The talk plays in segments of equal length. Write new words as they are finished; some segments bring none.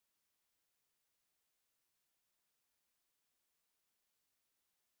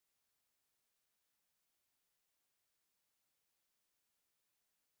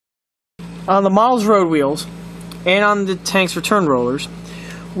On the model's road wheels and on the tank's return rollers,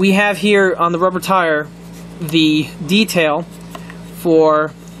 we have here on the rubber tire the detail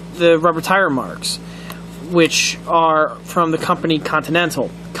for the rubber tire marks, which are from the company Continental.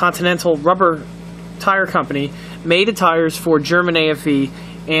 Continental Rubber Tire Company made the tires for German AFE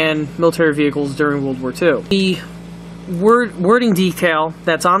and military vehicles during World War II. The wording detail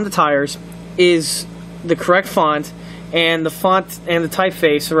that's on the tires is the correct font, and the font and the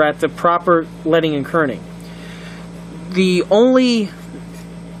typeface are at the proper leading and kerning. The only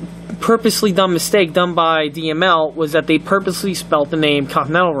purposely done mistake done by DML was that they purposely spelt the name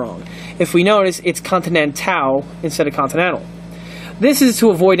Continental wrong. If we notice, it's Continental instead of Continental. This is to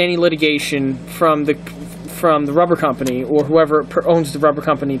avoid any litigation from the rubber company or whoever owns the rubber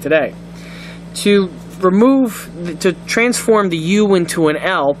company today. To transform the U into an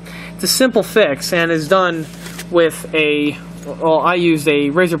L, it's a simple fix and is done with I used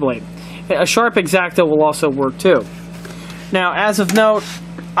a razor blade. A sharp X-Acto will also work too. Now, as of note,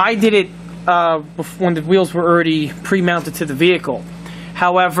 I did it when the wheels were already pre-mounted to the vehicle.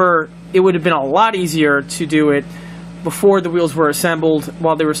 However, it would have been a lot easier to do it before the wheels were assembled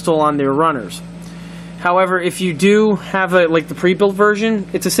while they were still on their runners. However, if you do have like the pre-built version,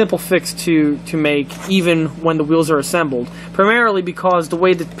 it's a simple fix to make even when the wheels are assembled. Primarily because the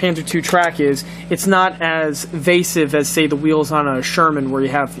way the Panzer II track is, it's not as evasive as, say, the wheels on a Sherman, where you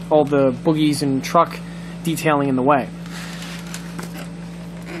have all the boogies and truck detailing in the way.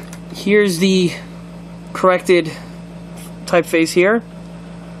 Here's the corrected typeface here.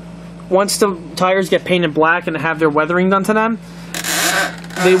 Once the tires get painted black and have their weathering done to them,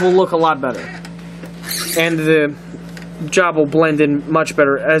 they will look a lot better. And the job will blend in much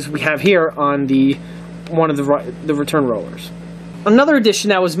better, as we have here on one of the return rollers. Another addition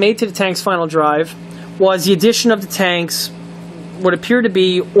that was made to the tank's final drive was the addition of the tank's what appear to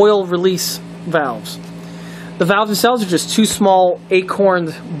be oil release valves. The valves themselves are just two small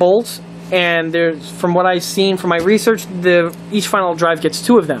 8-corned bolts, and from what I've seen from my research, each final drive gets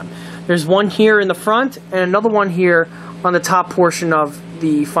 2 of them. There's one here in the front and another one here on the top portion of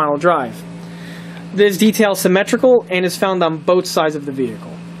the final drive. This detail is symmetrical and is found on both sides of the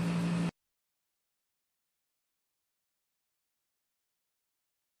vehicle.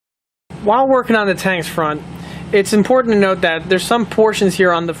 While working on the tank's front, it's important to note that there's some portions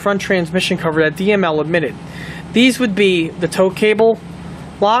here on the front transmission cover that DML omitted. These would be the tow cable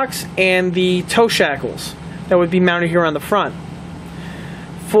locks and the tow shackles that would be mounted here on the front.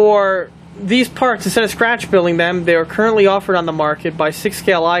 For these parts, instead of scratch building them, they are currently offered on the market by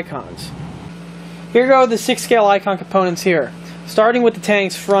 6-scale icons. Here go the 6-scale icon components here, starting with the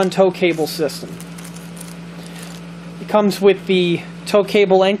tank's front tow cable system. It comes with the tow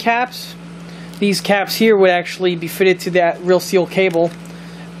cable end caps. These caps here would actually be fitted to that real steel cable,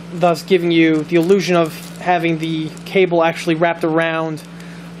 thus giving you the illusion of having the cable actually wrapped around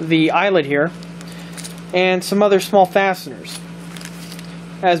the eyelet here, and some other small fasteners.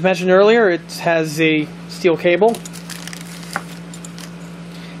 As mentioned earlier, it has a steel cable.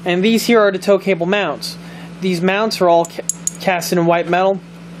 And these here are the tow cable mounts. These mounts are all cast in white metal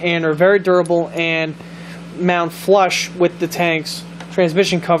and are very durable and mount flush with the tank's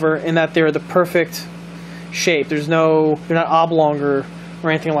transmission cover, in that they're the perfect shape. They're not oblong or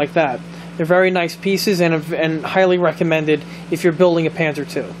anything like that. They're very nice pieces and highly recommended if you're building a Panzer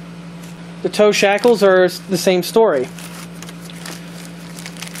II. The tow shackles are the same story.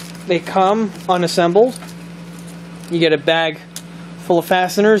 They come unassembled. You get a bag full of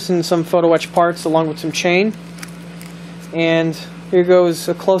fasteners and some photo etch parts along with some chain. And here goes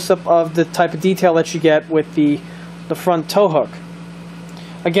a close-up of the type of detail that you get with the front tow hook.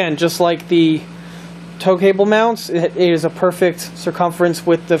 Again, just like the tow cable mounts, it is a perfect circumference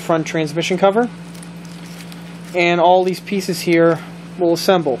with the front transmission cover. And all these pieces here will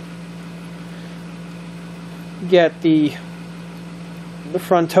assemble. You get the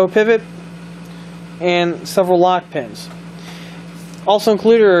front tow pivot and several lock pins. Also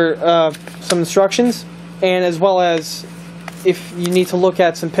included are some instructions, and as well as, if you need to look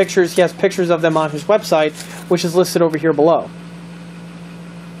at some pictures, he has pictures of them on his website, which is listed over here below.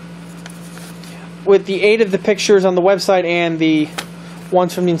 With the aid of the pictures on the website and the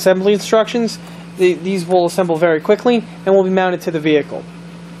ones from the assembly instructions, these will assemble very quickly and will be mounted to the vehicle.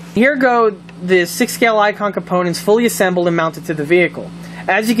 Here go the 6-scale icon components fully assembled and mounted to the vehicle.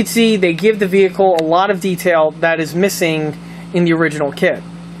 As you can see, they give the vehicle a lot of detail that is missing in the original kit.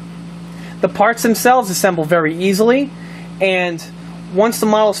 The parts themselves assemble very easily, and once the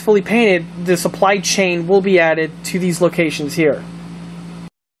model is fully painted, the supply chain will be added to these locations here.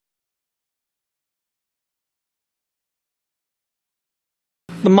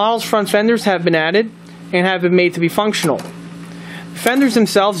 the model's front fenders have been added and have been made to be functional. Fenders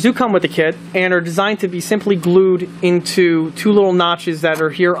themselves do come with the kit and are designed to be simply glued into two little notches that are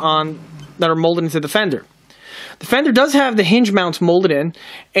that are molded into the fender. The fender does have the hinge mounts molded in,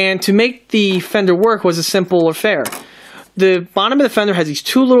 and to make the fender work was a simple affair. The bottom of the fender has these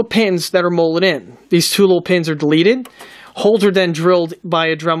two little pins that are molded in. These two little pins are deleted. Holes are then drilled by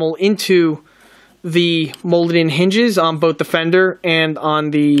a Dremel into the molded in hinges on both the fender and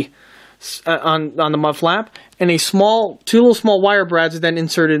on the mud flap, and two little small wire brads are then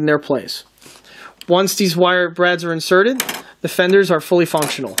inserted in their place. Once these wire brads are inserted, the fenders are fully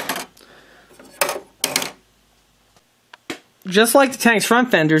functional. Just like the tank's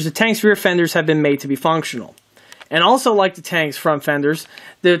front fenders, the tank's rear fenders have been made to be functional. And also like the tank's front fenders,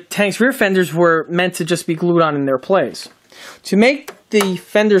 the tank's rear fenders were meant to just be glued on in their place. To make the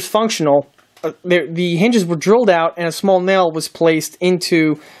fenders functional, the hinges were drilled out and a small nail was placed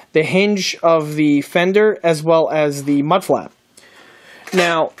into the hinge of the fender as well as the mud flap.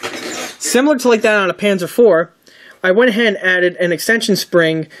 Now, similar to like that on a Panzer IV, I went ahead and added an extension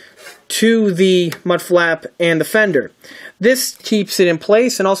spring to the mud flap and the fender. This keeps it in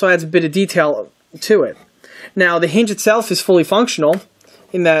place and also adds a bit of detail to it. Now, the hinge itself is fully functional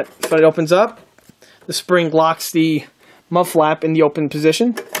in that when it opens up, the spring locks the mud flap in the open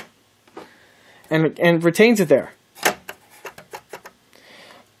position and retains it there.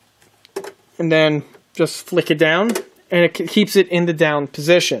 And then just flick it down and it keeps it in the down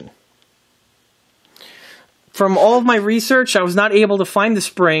position. From all of my research, I was not able to find the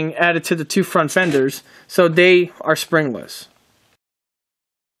spring added to the two front fenders, so they are springless.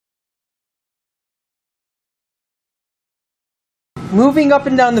 Moving up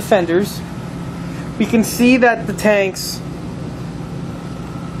and down the fenders, we can see that the tank's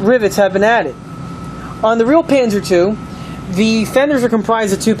rivets have been added. On the real Panzer II, the fenders are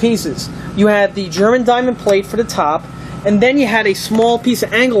comprised of two pieces. You had the German diamond plate for the top, and then you had a small piece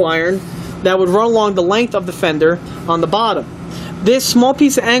of angle iron that would run along the length of the fender on the bottom. This small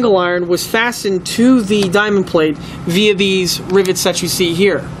piece of angle iron was fastened to the diamond plate via these rivets that you see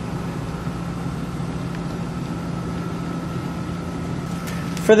here.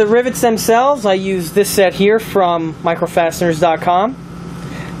 For the rivets themselves, I use this set here from microfasteners.com.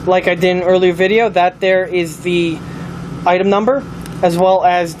 Like I did in an earlier video, that there is the item number as well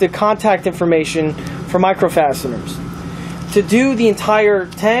as the contact information for microfasteners. To do the entire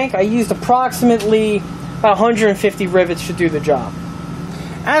tank, I used approximately about 150 rivets to do the job.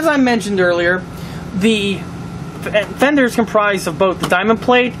 As I mentioned earlier, the fender is comprised of both the diamond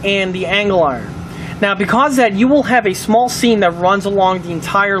plate and the angle iron. Now, because of that, you will have a small seam that runs along the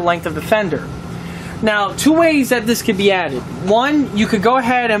entire length of the fender. Now, two ways that this could be added. One, you could go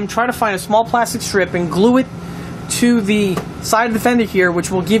ahead and try to find a small plastic strip and glue it to the side of the fender here,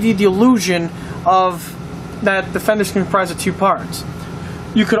 which will give you the illusion of that the fender is comprised of two parts.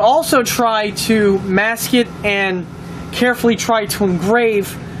 You could also try to mask it and carefully try to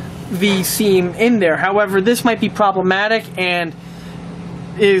engrave the seam in there. However, this might be problematic and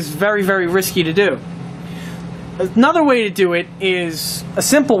is very, very risky to do. Another way to do it is a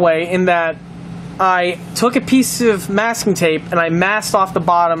simple way, in that I took a piece of masking tape and I masked off the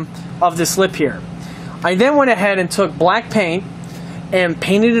bottom of this lip here. I then went ahead and took black paint and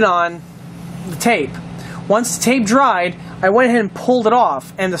painted it on the tape. Once the tape dried, I went ahead and pulled it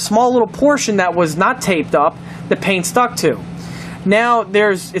off, and the small little portion that was not taped up, the paint stuck to. Now,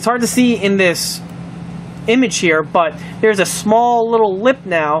 it's hard to see in this image here, but there's a small little lip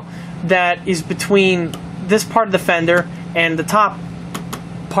now that is between this part of the fender and the top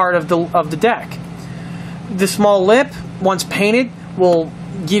part of the deck. The small lip, once painted, will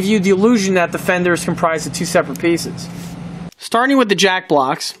give you the illusion that the fender is comprised of two separate pieces. Starting with the jack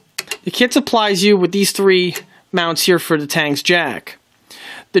blocks, the kit supplies you with these three mounts here for the tank's jack.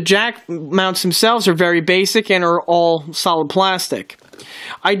 The jack mounts themselves are very basic and are all solid plastic.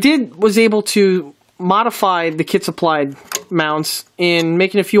 I was able to modify the kit supplied mounts in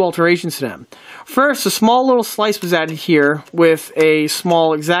making a few alterations to them. First, a small little slice was added here with a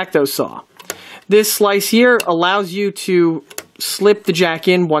small X-Acto saw. This slice here allows you to slip the jack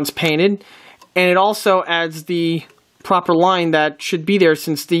in once painted, and it also adds the proper line that should be there,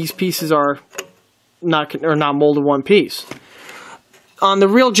 since these pieces are not molded one piece. On the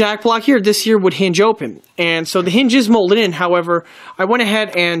real jack block here, this here would hinge open, and so the hinge is molded in. However, I went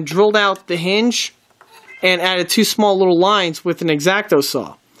ahead and drilled out the hinge and added two small little lines with an X-Acto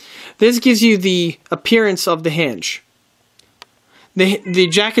saw. This gives you the appearance of the hinge. The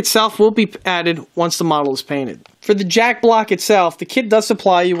jack itself will be added once the model is painted. For the jack block itself, the kit does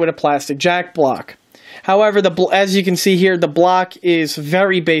supply you with a plastic jack block. However, as you can see here, the block is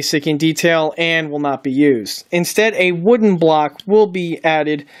very basic in detail and will not be used. Instead, a wooden block will be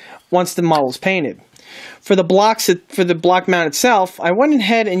added once the model is painted. For the block mount itself, I went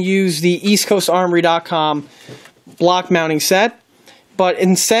ahead and used the EastCoastArmory.com block mounting set, but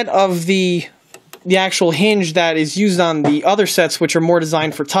instead of the actual hinge that is used on the other sets, which are more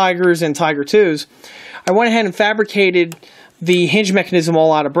designed for Tigers and Tiger IIs, I went ahead and fabricated the hinge mechanism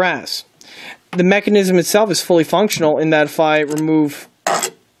all out of brass. The mechanism itself is fully functional in that if I remove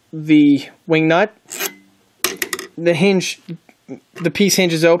the wing nut, the piece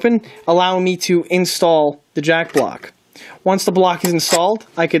hinges open, allowing me to install the jack block. Once the block is installed,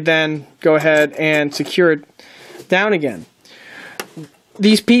 I could then go ahead and secure it down again.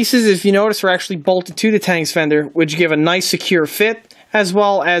 These pieces, if you notice, are actually bolted to the tank's fender, which give a nice secure fit, as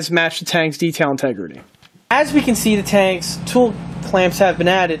well as match the tank's detail integrity. As we can see, the tank's tool clamps have been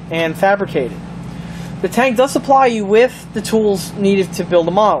added and fabricated. The tank does supply you with the tools needed to build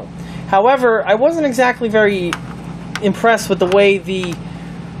a model. However, I wasn't exactly very impressed with the way the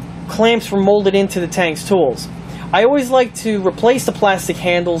clamps were molded into the tank's tools. I always like to replace the plastic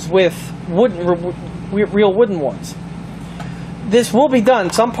handles with real wooden ones. This will be done.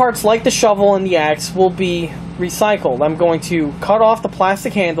 Some parts, like the shovel and the axe, will be recycled. I'm going to cut off the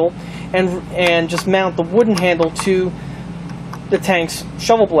plastic handle and just mount the wooden handle to the tank's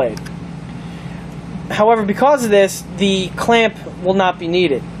shovel blade. However, because of this, the clamp will not be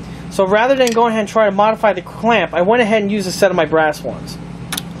needed. So rather than go ahead and try to modify the clamp, I went ahead and used a set of my brass ones.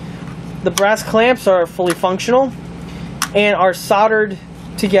 The brass clamps are fully functional and are soldered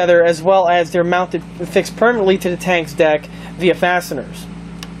together, as well as they're mounted and fixed permanently to the tank's deck via fasteners.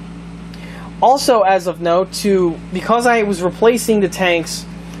 Also, as of note, because I was replacing the tank's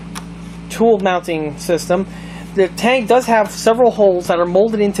tool mounting system, the tank does have several holes that are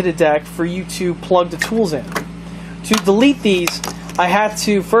molded into the deck for you to plug the tools in. To delete these, I had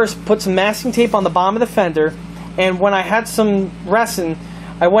to first put some masking tape on the bottom of the fender, and when I had some resin,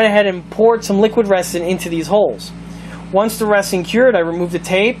 I went ahead and poured some liquid resin into these holes. Once the resin cured, I removed the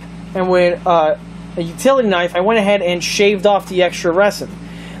tape, and with a utility knife, I went ahead and shaved off the extra resin,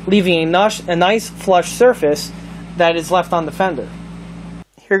 leaving a nice flush surface that is left on the fender.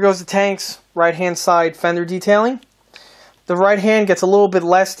 Here goes the tank's right-hand side fender detailing. The right hand gets a little bit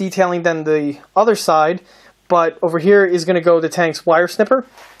less detailing than the other side, but over here is going to go the tank's wire snipper.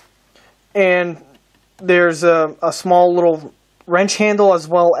 And there's a small little wrench handle, as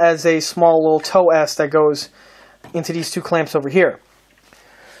well as a small little toe S that goes into these two clamps over here.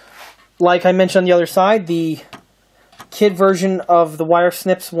 Like I mentioned on the other side, the kit version of the wire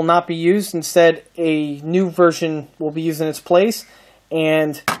snips will not be used. Instead, a new version will be used in its place,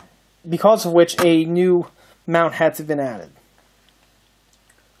 and because of which a new mount had to have been added.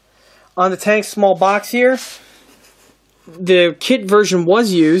 On the tank's small box here, the kit version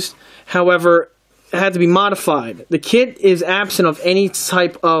was used, however, it had to be modified. The kit is absent of any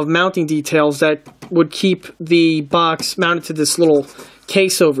type of mounting details that would keep the box mounted to this little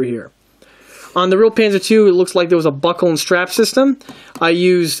case over here. On the real Panzer II, it looks like there was a buckle and strap system. I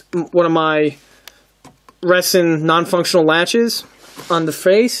used one of my resin non-functional latches on the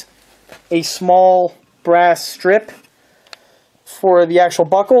face, a small brass strip for the actual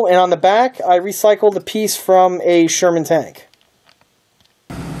buckle, and on the back, I recycled a piece from a Sherman tank.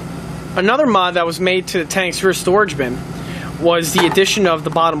 Another mod that was made to the tank's rear storage bin was the addition of the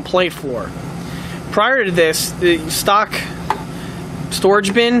bottom plate floor. Prior to this, the stock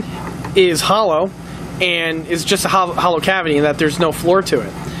storage bin is hollow and is just a hollow cavity in that there's no floor to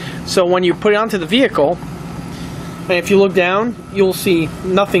it. So when you put it onto the vehicle, and if you look down, you'll see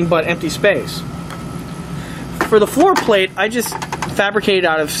nothing but empty space. For the floor plate, I just fabricated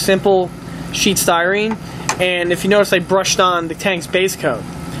out of simple sheet styrene, and if you notice, I brushed on the tank's base coat.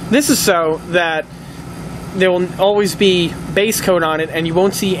 This is so that there will always be base coat on it, and you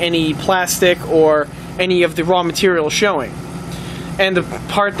won't see any plastic or any of the raw material showing. And the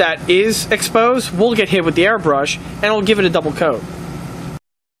part that is exposed will get hit with the airbrush, and it'll give it a double coat.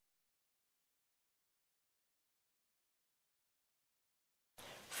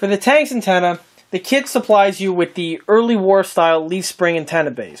 For the tank's antenna, the kit supplies you with the early war style leaf spring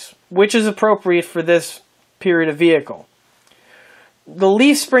antenna base, which is appropriate for this period of vehicle. The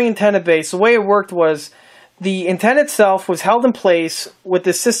leaf spring antenna base, the way it worked was the antenna itself was held in place with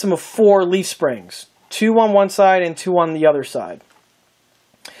a system of 4 leaf springs, 2 on one side and 2 on the other side.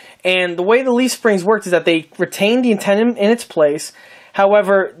 And the way the leaf springs worked is that they retained the antenna in its place.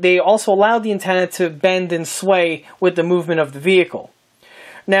 However, they also allowed the antenna to bend and sway with the movement of the vehicle.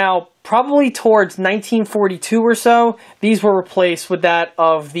 Now, probably towards 1942 or so, these were replaced with that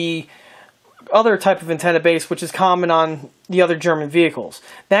of the other type of antenna base, which is common on the other German vehicles.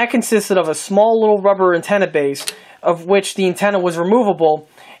 That consisted of a small little rubber antenna base, of which the antenna was removable,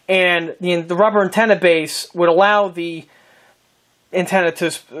 and the rubber antenna base would allow the antenna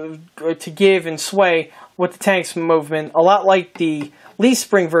to give and sway with the tank's movement, a lot like the leaf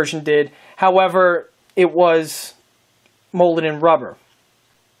spring version did. However, it was molded in rubber.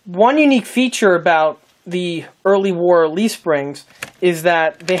 One unique feature about the early war leaf springs is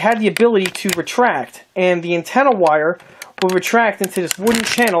that they had the ability to retract, and the antenna wire will retract into this wooden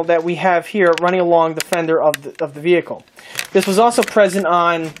channel that we have here running along the fender of the vehicle. This was also present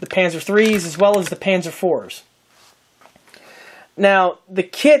on the Panzer IIIs as well as the Panzer IVs. Now, the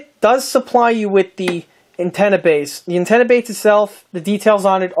kit does supply you with the antenna base. The antenna base itself, the details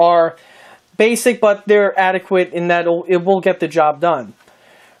on it are basic, but they're adequate in that it will get the job done.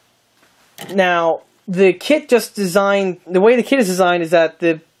 Now, the kit the way the kit is designed is that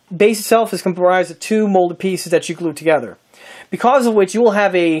the base itself is comprised of two molded pieces that you glue together, because of which you will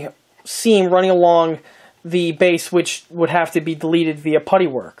have a seam running along the base which would have to be deleted via putty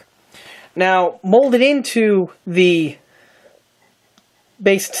work. Now, molded into the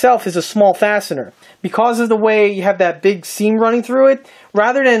base itself is a small fastener. Because of the way you have that big seam running through it,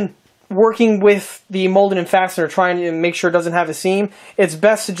 rather than working with the molded-in fastener trying to make sure it doesn't have a seam, it's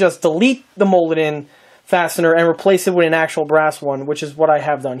best to just delete the molded-in fastener and replace it with an actual brass one, which is what I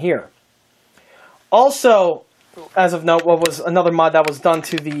have done here. Also, as of note, what was another mod that was done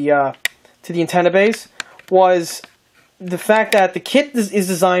to the antenna base was the fact that the kit is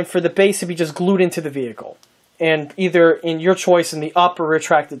designed for the base to be just glued into the vehicle, and either in your choice in the up or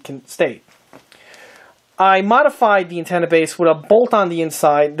retracted state. I modified the antenna base with a bolt on the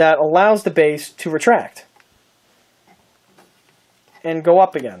inside that allows the base to retract and go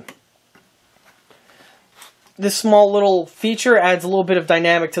up again. This small little feature adds a little bit of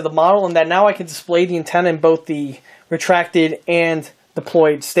dynamic to the model, in that now I can display the antenna in both the retracted and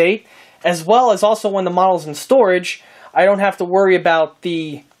deployed state, as well as also when the model's in storage, I don't have to worry about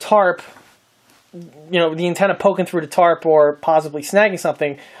the tarp, the antenna poking through the tarp or possibly snagging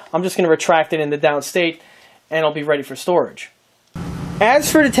something. I'm just going to retract it in the down state, and it'll be ready for storage.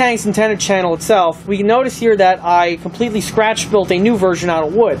 As for the tank's antenna channel itself, we can notice here that I completely scratch-built a new version out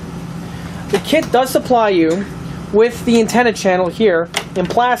of wood. The kit does supply you with the antenna channel here in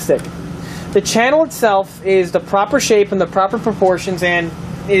plastic. The channel itself is the proper shape and the proper proportions and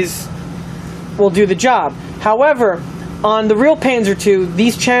will do the job. However, on the real Panzer II,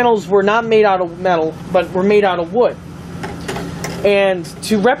 these channels were not made out of metal, but were made out of wood. And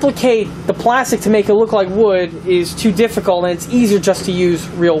to replicate the plastic to make it look like wood is too difficult, and it's easier just to use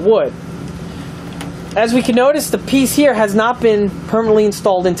real wood. As we can notice, the piece here has not been permanently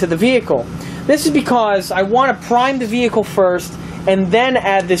installed into the vehicle. This is because I want to prime the vehicle first and then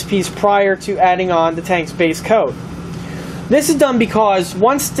add this piece prior to adding on the tank's base coat. This is done because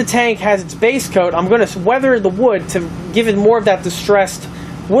once the tank has its base coat, I'm going to weather the wood to give it more of that distressed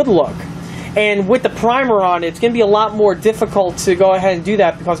wood look. And with the primer on, it's going to be a lot more difficult to go ahead and do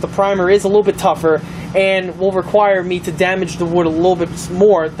that, because the primer is a little bit tougher and will require me to damage the wood a little bit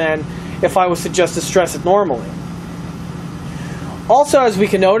more than if I was to just distress it normally. Also, as we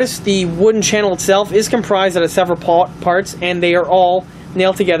can notice, the wooden channel itself is comprised out of several parts, and they are all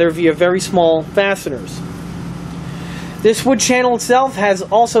nailed together via very small fasteners. This wood channel itself has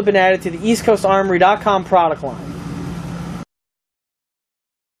also been added to the EastCoastArmory.com product line.